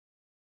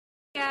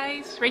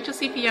guys, Rachel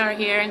CPR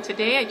here, and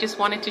today I just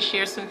wanted to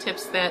share some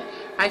tips that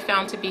I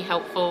found to be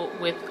helpful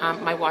with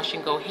my wash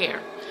and go hair.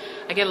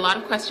 I get a lot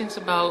of questions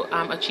about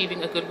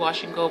achieving a good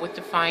wash and go with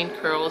defined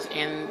curls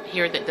and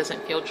hair that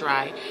doesn't feel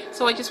dry.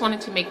 So I just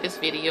wanted to make this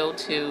video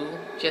to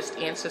just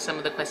answer some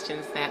of the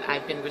questions that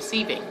I've been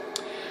receiving.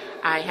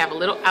 I have a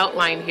little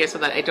outline here so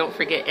that I don't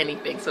forget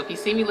anything. So if you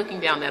see me looking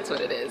down, that's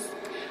what it is.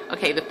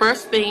 Okay, the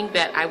first thing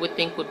that I would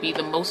think would be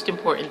the most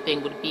important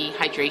thing would be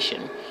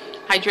hydration.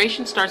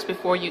 Hydration starts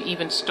before you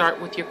even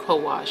start with your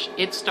co-wash.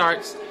 It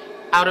starts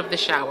out of the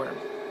shower.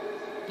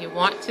 You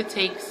want to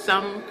take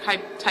some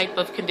type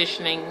of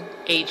conditioning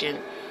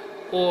agent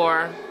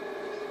or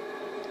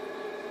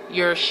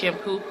your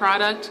shampoo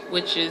product,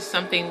 which is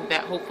something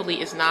that hopefully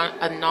is not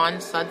a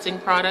non-sudsing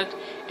product,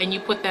 and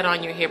you put that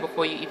on your hair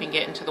before you even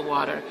get into the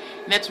water.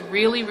 And that's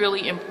really,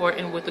 really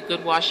important with a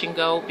good wash and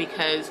go,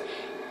 because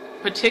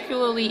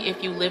particularly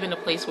if you live in a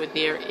place where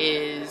there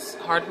is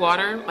hard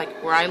water,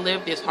 like where I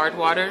live, there's hard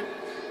water.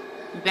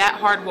 That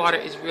hard water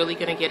is really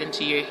going to get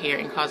into your hair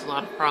and cause a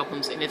lot of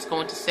problems, and it's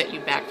going to set you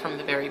back from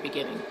the very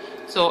beginning.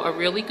 So a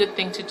really good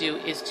thing to do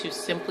is to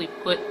simply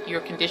put your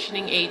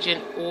conditioning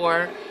agent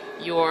or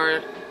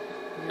your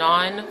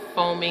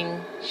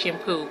non-foaming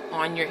shampoo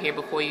on your hair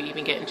before you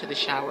even get into the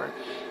shower.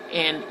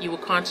 And you will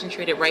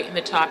concentrate it right in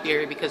the top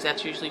area, because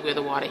that's usually where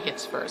the water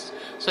hits first.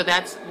 So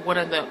that's one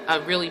of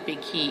a really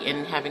big key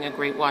in having a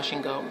great wash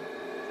and go.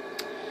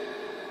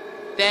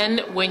 Then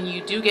when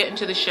you do get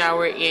into the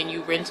shower and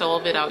you rinse all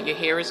of it out, your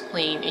hair is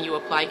clean, and you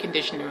apply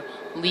conditioner,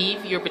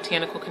 leave your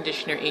botanical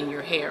conditioner in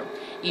your hair.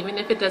 Even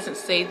if it doesn't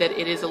say that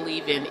it is a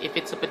leave-in, if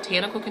it's a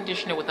botanical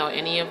conditioner without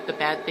any of the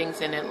bad things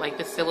in it, like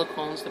the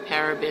silicones, the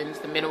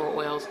parabens, the mineral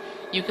oils,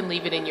 you can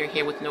leave it in your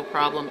hair with no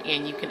problem,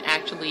 and you can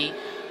actually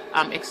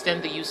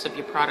extend the use of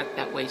your product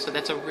that way. So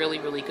that's a really,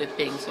 really good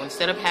thing. So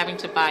instead of having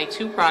to buy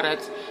two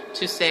products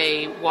to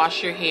say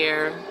wash your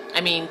hair,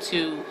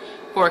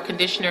 for a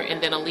conditioner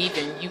and then a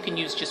leave-in, you can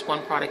use just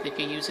one product if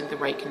you're using the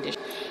right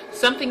conditioner.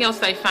 Something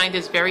else I find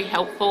is very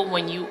helpful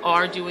when you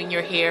are doing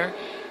your hair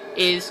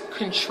is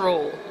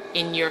control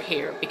in your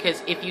hair,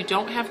 because if you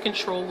don't have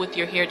control with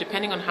your hair,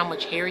 depending on how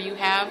much hair you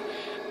have,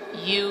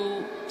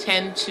 you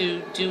tend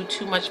to do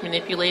too much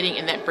manipulating,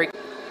 and that breaks.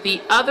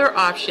 The other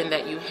option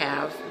that you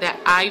have that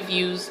I've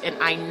used and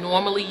I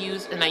normally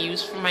use, and I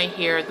use for my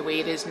hair the way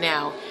it is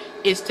now,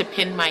 is to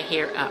pin my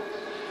hair up.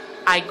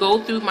 I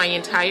go through my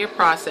entire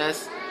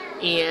process,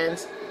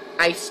 and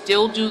I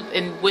still do,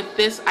 and with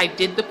this I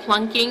did the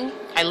plunking.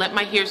 I let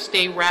my hair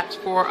stay wrapped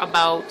for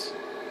about,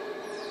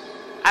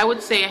 I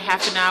would say, a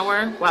half an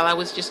hour while I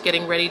was just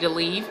getting ready to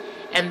leave,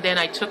 and then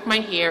I took my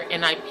hair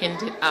and I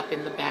pinned it up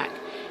in the back,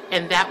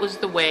 and that was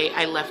the way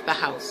I left the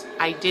house.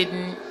 I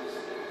didn't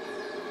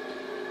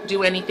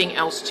do anything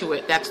else to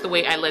it. That's the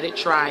way I let it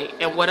dry.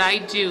 And what I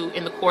do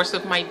in the course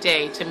of my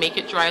day to make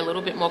it dry a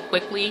little bit more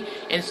quickly,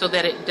 and so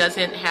that it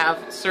doesn't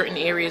have certain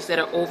areas that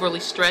are overly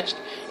stretched,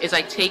 is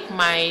I take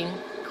my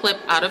clip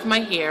out of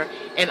my hair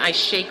and I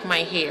shake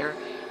my hair,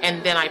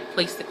 and then I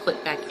place the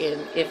clip back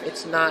in if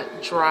it's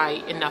not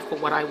dry enough for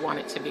what I want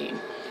it to be.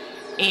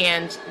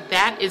 And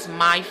that is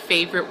my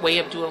favorite way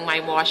of doing my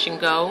wash and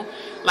go.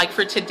 Like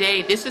for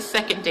today, this is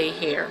second day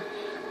hair.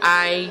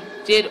 I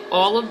did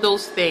all of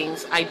those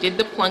things. I did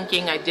the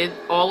plunking, I did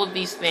all of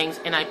these things,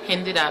 and I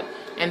pinned it up.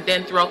 And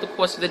then throughout the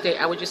course of the day,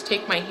 I would just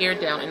take my hair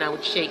down and I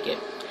would shake it.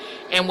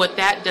 And what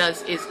that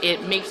does is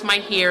it makes my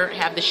hair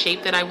have the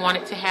shape that I want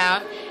it to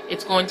have.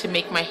 It's going to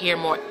make my hair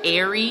more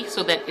airy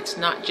so that it's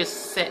not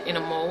just set in a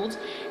mold.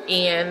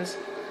 And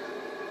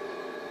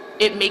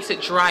it makes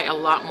it dry a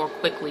lot more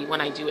quickly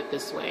when I do it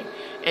this way.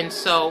 And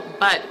so,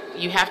 but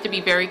you have to be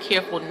very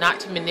careful not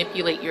to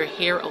manipulate your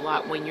hair a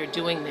lot when you're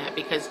doing that,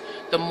 because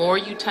the more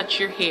you touch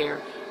your hair,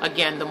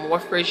 again, the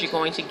more frizz you're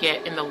going to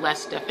get and the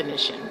less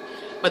definition.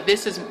 But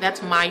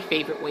that's my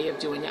favorite way of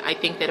doing it. I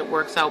think that it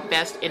works out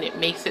best, and it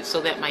makes it so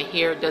that my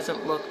hair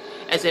doesn't look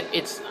as if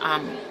it's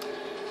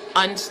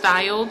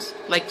unstyled.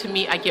 Like, to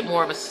me, I get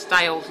more of a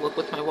styled look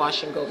with my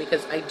wash and go,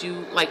 because I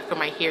do like for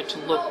my hair to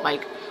look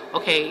like,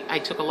 okay, I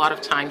took a lot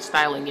of time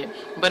styling it.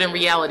 But in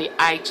reality,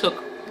 I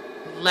took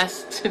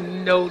less to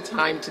no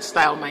time to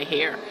style my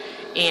hair,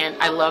 and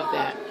I love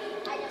that.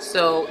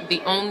 So the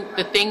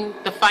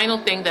final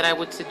thing that I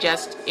would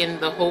suggest in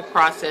the whole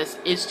process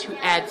is to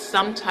add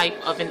some type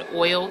of an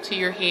oil to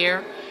your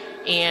hair,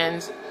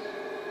 and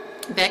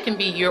that can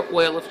be your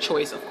oil of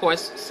choice. Of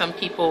course, some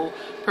people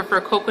prefer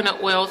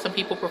coconut oil, some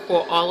people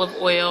prefer olive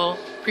oil.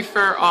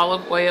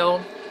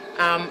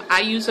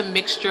 I use a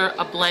mixture,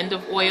 a blend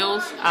of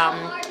oils.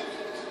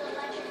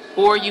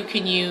 Or you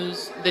can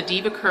use the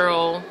Diva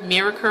Curl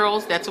Mirror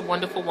Curls. That's a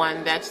wonderful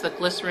one. That's the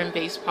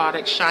glycerin-based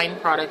product, shine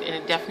product, and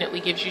it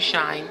definitely gives you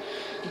shine.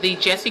 The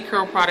Jessie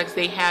Curl products,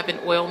 they have an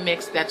oil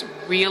mix that's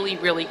really,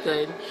 really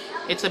good.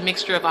 It's a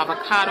mixture of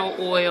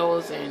avocado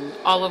oils and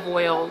olive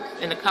oil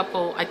and a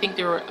couple, I think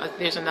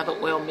there's another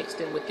oil mixed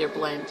in with their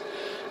blend.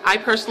 I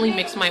personally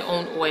mix my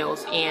own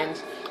oils,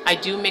 and I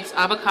do mix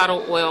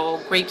avocado oil,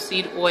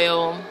 grapeseed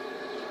oil,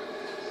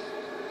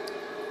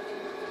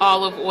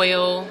 olive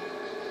oil,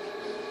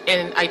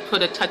 and I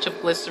put a touch of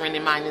glycerin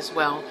in mine as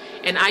well.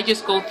 And I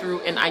just go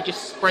through and I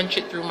just scrunch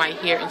it through my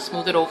hair and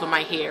smooth it over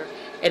my hair.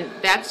 And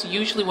that's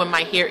usually when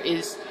my hair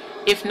is,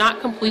 if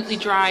not completely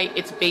dry,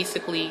 it's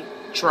basically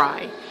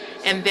dry.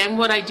 And then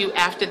what I do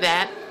after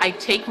that, I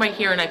take my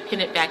hair and I pin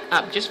it back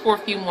up just for a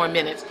few more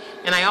minutes.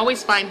 And I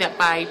always find that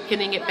by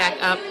pinning it back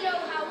up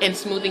and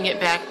smoothing it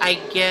back,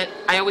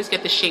 I always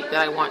get the shape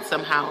that I want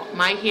somehow.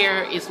 My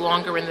hair is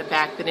longer in the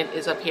back than it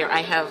is up here.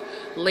 I have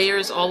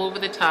layers all over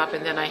the top,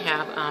 and then I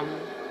have,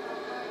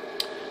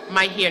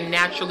 my hair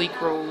naturally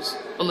grows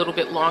a little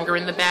bit longer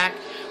in the back.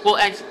 Well,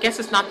 I guess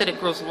it's not that it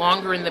grows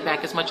longer in the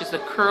back as much as the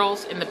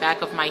curls in the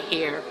back of my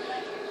hair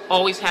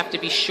always have to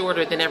be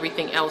shorter than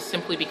everything else,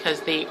 simply because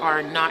they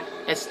are not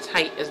as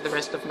tight as the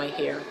rest of my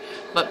hair.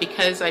 But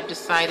because I've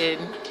decided,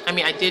 I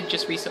mean, I did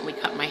just recently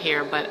cut my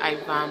hair, but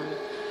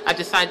I've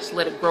decided to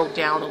let it grow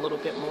down a little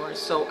bit more,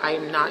 so I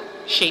am not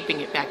shaping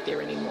it back there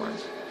anymore.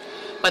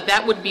 But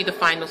that would be the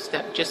final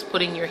step, just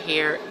putting your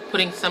hair,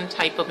 putting some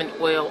type of an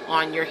oil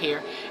on your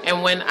hair.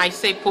 And when I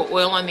say put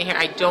oil on the hair,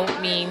 I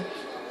don't mean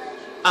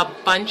a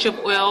bunch of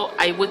oil.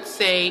 I would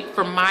say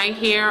for my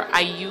hair,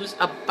 I use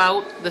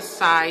about the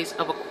size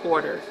of a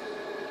quarter.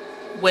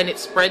 When it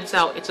spreads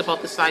out, it's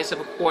about the size of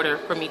a quarter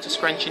for me to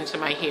scrunch into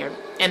my hair.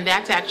 And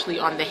that's actually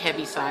on the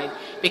heavy side,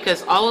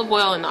 because olive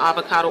oil and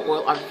avocado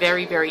oil are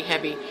very, very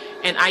heavy.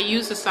 And I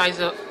use the size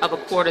of a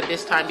quarter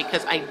this time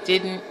because I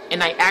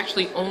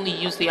actually only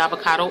used the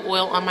avocado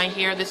oil on my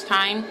hair this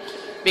time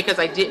because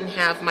I didn't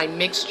have my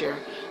mixture.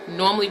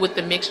 Normally with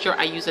the mixture,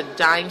 I use a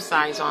dime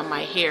size on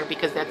my hair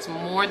because that's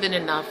more than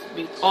enough.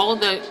 All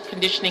the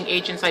conditioning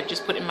agents I've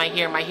just put in my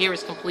hair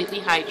is completely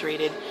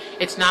hydrated.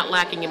 It's not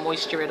lacking in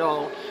moisture at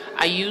all.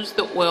 I use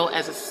the oil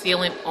as a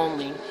sealant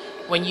only.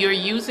 When you're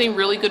using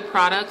really good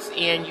products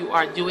and you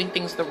are doing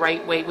things the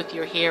right way with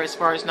your hair, as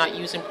far as not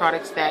using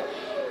products that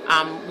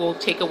will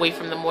take away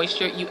from the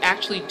moisture, you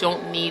actually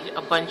don't need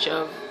a bunch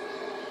of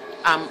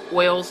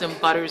oils and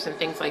butters and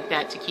things like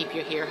that to keep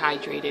your hair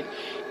hydrated.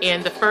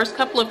 And the first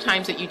couple of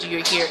times that you do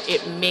your hair,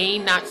 it may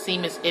not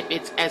seem as if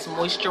it's as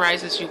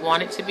moisturized as you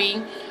want it to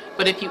be,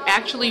 but if you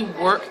actually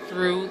work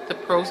through the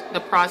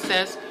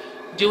process,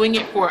 doing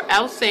it for,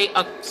 I'll say,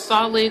 a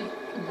solid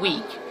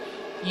week,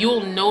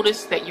 you'll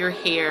notice that your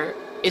hair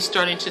is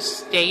starting to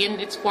stay in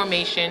its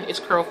formation, its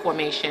curl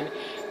formation.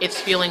 It's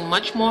feeling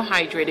much more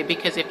hydrated,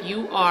 because if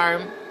you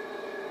are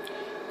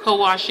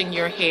co-washing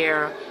your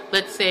hair,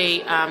 let's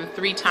say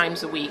 3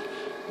 times a week,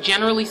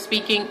 generally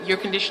speaking, your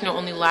conditioner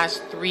only lasts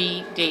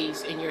 3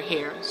 days in your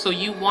hair. So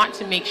you want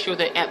to make sure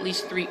that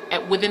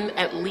within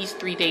at least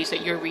 3 days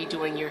that you're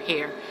redoing your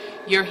hair.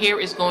 Your hair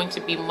is going to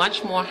be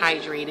much more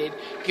hydrated.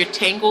 Your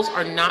tangles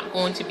are not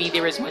going to be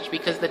there as much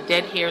because the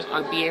dead hairs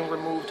are being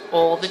removed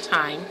all the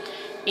time.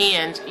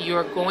 And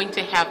you're going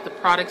to have the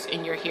products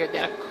in your hair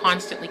that are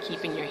constantly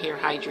keeping your hair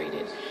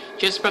hydrated.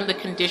 Just from the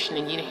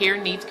conditioning, your hair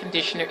needs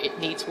conditioner, it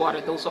needs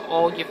water. Those are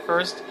all your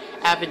first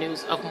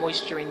avenues of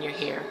moisture in your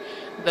hair.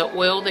 The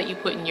oil that you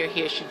put in your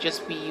hair should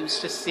just be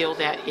used to seal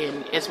that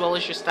in, as well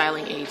as your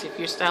styling aids. If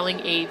your styling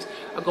aids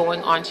are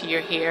going onto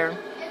your hair,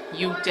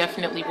 you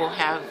definitely will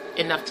have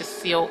enough to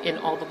seal in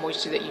all the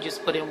moisture that you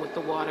just put in with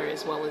the water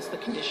as well as the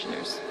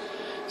conditioners.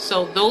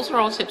 So those are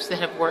all tips that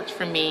have worked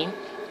for me,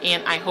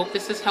 and I hope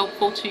this is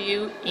helpful to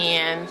you,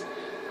 and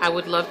I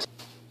would love to